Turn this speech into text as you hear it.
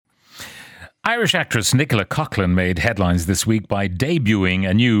Irish actress Nicola Coughlan made headlines this week by debuting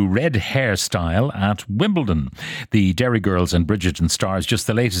a new red hairstyle at Wimbledon. The Derry Girls and Bridgerton stars just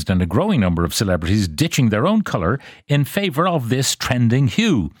the latest in a growing number of celebrities ditching their own colour in favour of this trending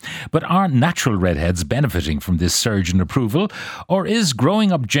hue. But are natural redheads benefiting from this surge in approval, or is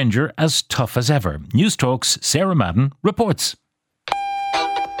growing up ginger as tough as ever? Newstalk's Sarah Madden reports.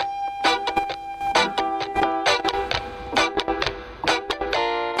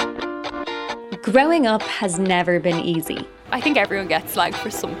 Growing up has never been easy. I think everyone gets slagged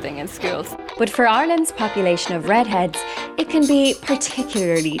for something in schools. But for Ireland's population of redheads, it can be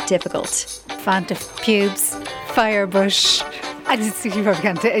particularly difficult. Fanta pubes, firebush. You probably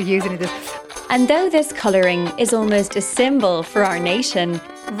can't use any of this. And though this colouring is almost a symbol for our nation,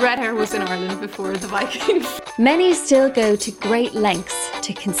 Red hair was in Ireland before the Vikings. many still go to great lengths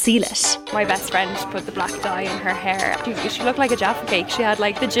to conceal it. My best friend put the black dye in her hair. She looked like a Jaffa cake. She had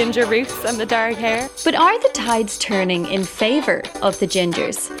like the ginger roots and the dark hair. But are the tides turning in favour of the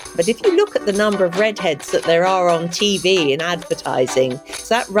gingers? But if you look at the number of redheads that there are on TV in advertising,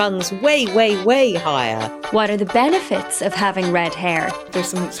 that runs way, way, way higher. What are the benefits of having red hair? There's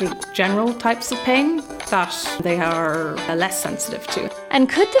some sort of general types of pain that they are less sensitive to. And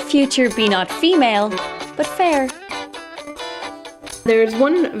could the future be not female, but fair? There's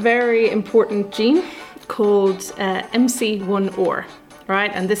one very important gene called MC1R,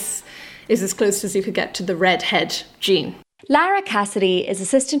 right? And this is as close as you could get to the redhead gene. Lara Cassidy is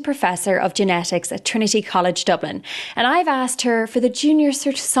Assistant Professor of Genetics at Trinity College Dublin, and I've asked her for the junior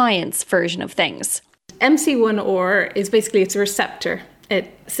cert science version of things. MC1R is basically, it's a receptor.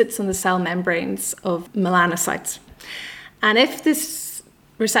 It sits on the cell membranes of melanocytes. And if this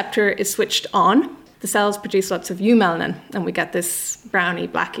receptor is switched on, the cells produce lots of eumelanin, and we get this browny,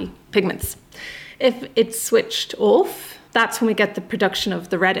 blacky pigments. If it's switched off, that's when we get the production of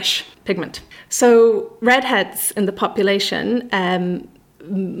the reddish pigment. So redheads in the population,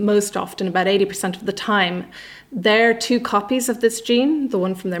 most often, about 80% of the time, their two copies of this gene, the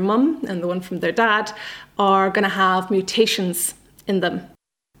one from their mum and the one from their dad, are going to have mutations in them.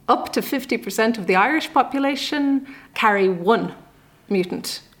 Up to 50% of the Irish population carry one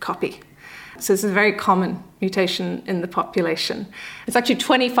mutant copy. So this is a very common mutation in the population. It's actually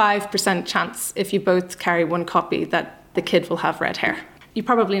 25% chance if you both carry one copy that the kid will have red hair. You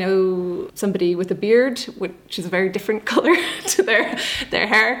probably know somebody with a beard, which is a very different colour to their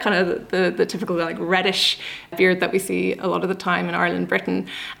hair, kind of the typical like reddish beard that we see a lot of the time in Ireland, Britain.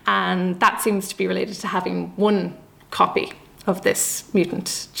 And that seems to be related to having one copy of this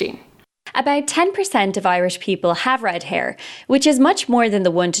mutant gene. About 10% of Irish people have red hair, which is much more than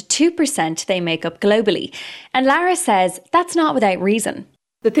the 1 to 2% they make up globally. And Lara says that's not without reason.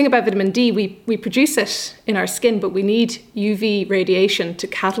 The thing about vitamin D, we produce it in our skin, but we need UV radiation to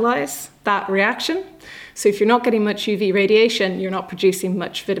catalyse that reaction. So if you're not getting much UV radiation, you're not producing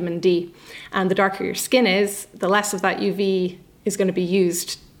much vitamin D. And the darker your skin is, the less of that UV is going to be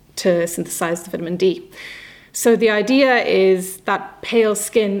used to synthesize the vitamin D. So the idea is that pale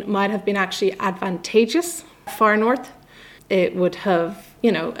skin might have been actually advantageous far north. It would have,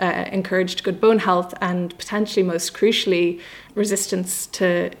 encouraged good bone health and potentially, most crucially, resistance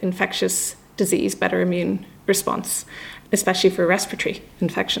to infectious disease, better immune response, especially for respiratory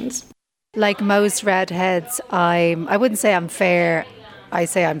infections. Like most redheads, I wouldn't say I'm fair. I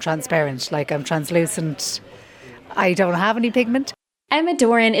say I'm transparent, like I'm translucent. I don't have any pigment. Emma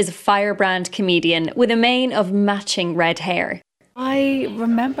Doran is a firebrand comedian with a mane of matching red hair. I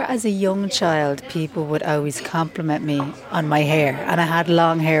remember as a young child, people would always compliment me on my hair, and I had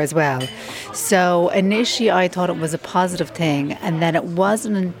long hair as well. So initially I thought it was a positive thing, and then it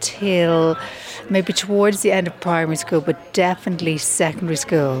wasn't until maybe towards the end of primary school, but definitely secondary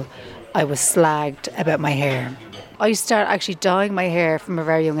school, I was slagged about my hair. I started actually dyeing my hair from a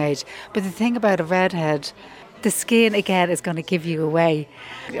very young age. But the thing about a redhead, the skin, again, is going to give you away.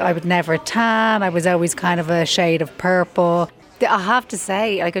 I would never tan. I was always kind of a shade of purple. I have to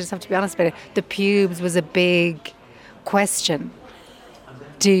say, I just have to be honest about it, the pubes was a big question.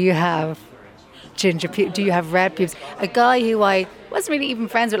 Do you have ginger pubes? Do you have red pubes? A guy who I wasn't really even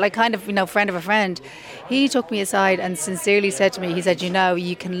friends with, like kind of, friend of a friend, he took me aside and sincerely said to me, he said,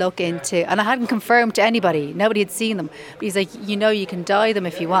 you can look into, and I hadn't confirmed to anybody, nobody had seen them, but he's like, you can dye them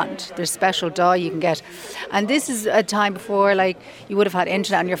if you want. There's special dye you can get. And this is a time before, like, you would have had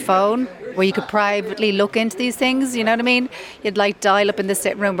internet on your phone where you could privately look into these things, you know what I mean? You'd like dial up in the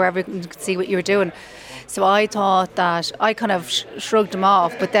sitting room where everyone could see what you were doing. So I thought that, I kind of shrugged them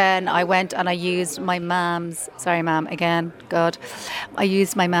off, but then I went and I used my mum's, sorry ma'am, again, God, I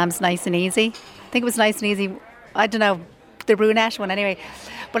used my mum's Nice and Easy. I think it was Nice and Easy, I don't know, the brunette one anyway.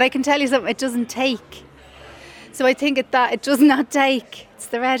 But I can tell you something, it doesn't take. So I think it does not take. It's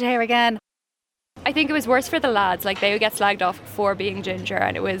the red hair again. I think it was worse for the lads. Like, they would get slagged off for being ginger,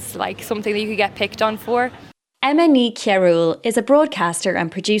 and it was like something that you could get picked on for. Emma Ní Chiarúil is a broadcaster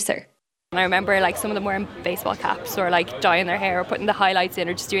and producer. And I remember like some of them wearing baseball caps or like dyeing their hair or putting the highlights in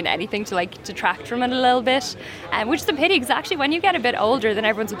or just doing anything to like detract from it a little bit, which is a pity because actually when you get a bit older then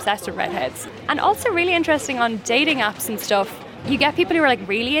everyone's obsessed with redheads. And also really interesting on dating apps and stuff, you get people who are like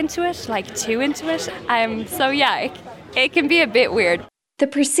really into it, like too into it. So yeah, it can be a bit weird. The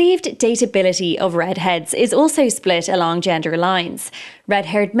perceived dateability of redheads is also split along gender lines.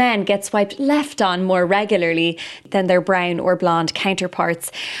 Red-haired men get swiped left on more regularly than their brown or blonde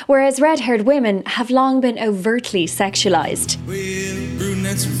counterparts, whereas red-haired women have long been overtly sexualised. Well,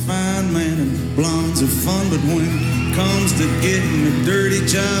 brunettes are fine, man, and blondes are fun, but when it comes to getting a dirty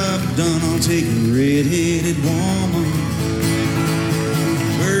job done, I'll take a red-headed woman.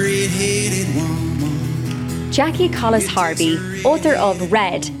 Red-headed woman. Jackie Collis-Harvey, author of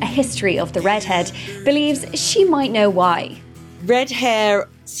Red, A History of the Redhead, believes she might know why. Red hair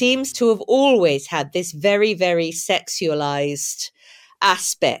seems to have always had this very, very sexualized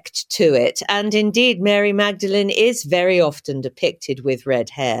aspect to it. And indeed, Mary Magdalene is very often depicted with red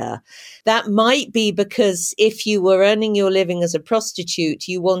hair. That might be because if you were earning your living as a prostitute,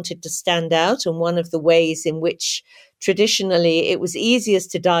 you wanted to stand out. And one of the ways in which traditionally it was easiest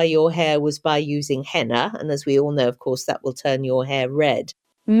to dye your hair was by using henna. And as we all know, of course, that will turn your hair red.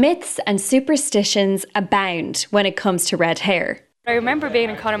 Myths and superstitions abound when it comes to red hair. I remember being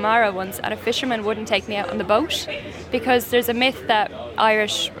in Connemara once and a fisherman wouldn't take me out on the boat because there's a myth that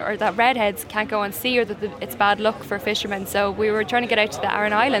Irish or that redheads can't go on sea or that it's bad luck for fishermen. So we were trying to get out to the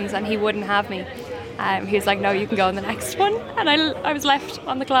Aran Islands and he wouldn't have me. He was like, no, you can go on the next one. And I was left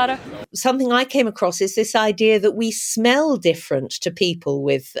on the Claddagh. Something I came across is this idea that we smell different to people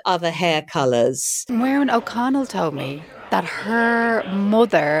with other hair colours. Muireann O'Connell told me that her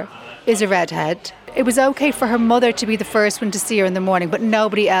mother is a redhead. It was okay for her mother to be the first one to see her in the morning, but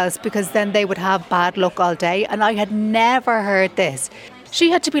nobody else, because then they would have bad luck all day. And I had never heard this.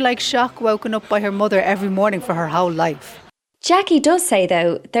 She had to be like shock woken up by her mother every morning for her whole life. Jackie does say,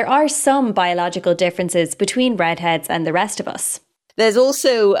 though, there are some biological differences between redheads and the rest of us. There's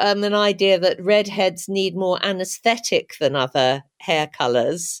also an idea that redheads need more anaesthetic than other hair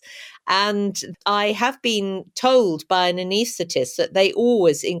colours. And I have been told by an anaesthetist that they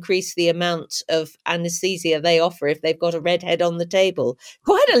always increase the amount of anaesthesia they offer if they've got a redhead on the table.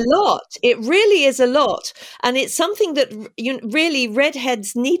 Quite a lot. It really is a lot. And it's something that really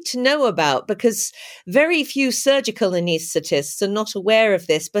redheads need to know about because very few surgical anaesthetists are not aware of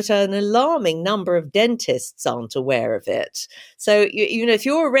this, but an alarming number of dentists aren't aware of it. So, if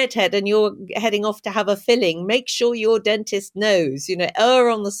you're a redhead and you're heading off to have a filling, make sure your dentist knows, err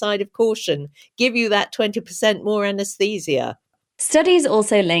on the side of caution, give you that 20% more anaesthesia. Studies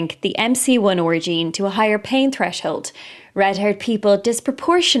also link the MC1R gene to a higher pain threshold. Red-haired people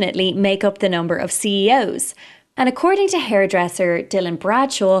disproportionately make up the number of CEOs. And according to hairdresser Dylan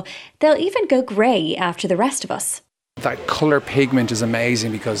Bradshaw, they'll even go grey after the rest of us. That colour pigment is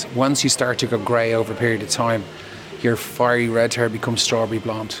amazing because once you start to go grey over a period of time, your fiery red hair becomes strawberry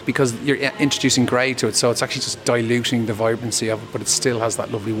blonde because you're introducing grey to it. So it's actually just diluting the vibrancy of it, but it still has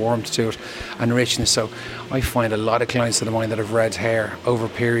that lovely warmth to it and richness. So I find a lot of clients of mine that have red hair over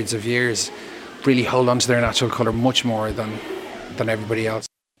periods of years really hold on to their natural colour much more than everybody else.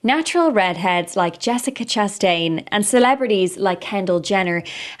 Natural redheads like Jessica Chastain and celebrities like Kendall Jenner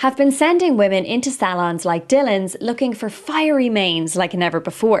have been sending women into salons like Dylan's looking for fiery manes like never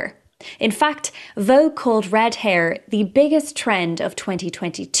before. In fact, Vogue called red hair the biggest trend of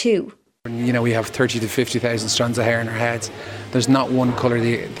 2022. We have 30 to 50,000 strands of hair in our heads. There's not one colour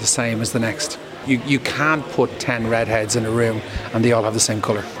the same as the next. You can't put 10 redheads in a room and they all have the same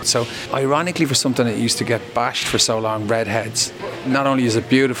colour. So ironically, for something that used to get bashed for so long, redheads, not only is it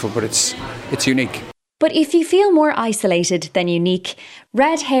beautiful, but it's unique. But if you feel more isolated than unique,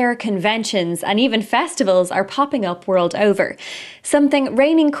 red hair conventions and even festivals are popping up world over. Something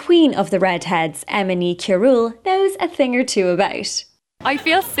reigning queen of the redheads, Emma Ní Chiarúil, knows a thing or two about. I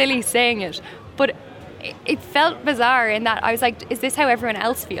feel silly saying it, but it felt bizarre in that I was like, is this how everyone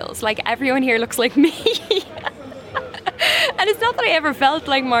else feels? Like everyone here looks like me. And it's not that I ever felt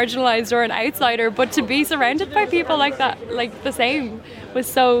like marginalised or an outsider, but to be surrounded by people like that, like the same, was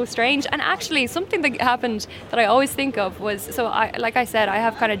so strange. And actually something that happened that I always think of was, so like I said, I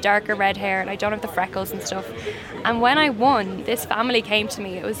have kind of darker red hair and I don't have the freckles and stuff. And when I won, this family came to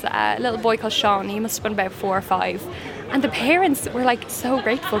me. It was a little boy called Sean. He must have been about 4 or 5. And the parents were like so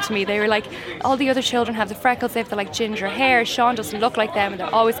grateful to me. They were like, all the other children have the freckles, they have the like ginger hair. Sean doesn't look like them, and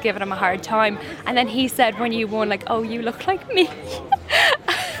they're always giving him a hard time. And then he said when you won, like, oh, you look like me.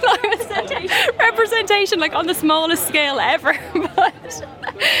 Representation like on the smallest scale ever. But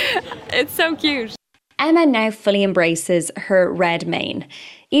it's so cute. Emma now fully embraces her red mane,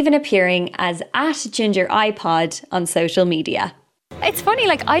 even appearing as @GingerIPod on social media. It's funny,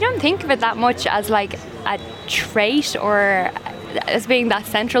 like, I don't think of it that much as like a trait or as being that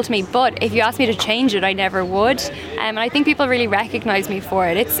central to me, but if you asked me to change it, I never would. And I think people really recognise me for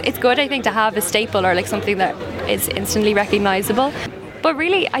it. It's good, I think, to have a staple or like something that is instantly recognisable. But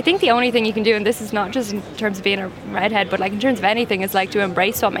really, I think the only thing you can do, and this is not just in terms of being a redhead, but like in terms of anything, is like to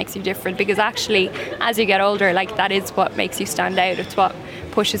embrace what makes you different, because actually, as you get older, like that is what makes you stand out. It's what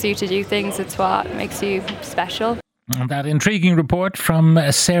pushes you to do things. It's what makes you special. That intriguing report from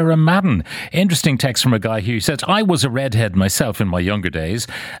Sarah Madden. Interesting text from a guy who says, I was a redhead myself in my younger days,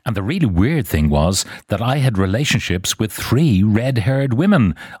 and the really weird thing was that I had relationships with 3 red-haired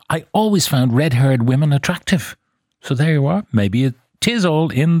women. I always found red-haired women attractive. So there you are. Maybe it is all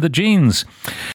in the genes.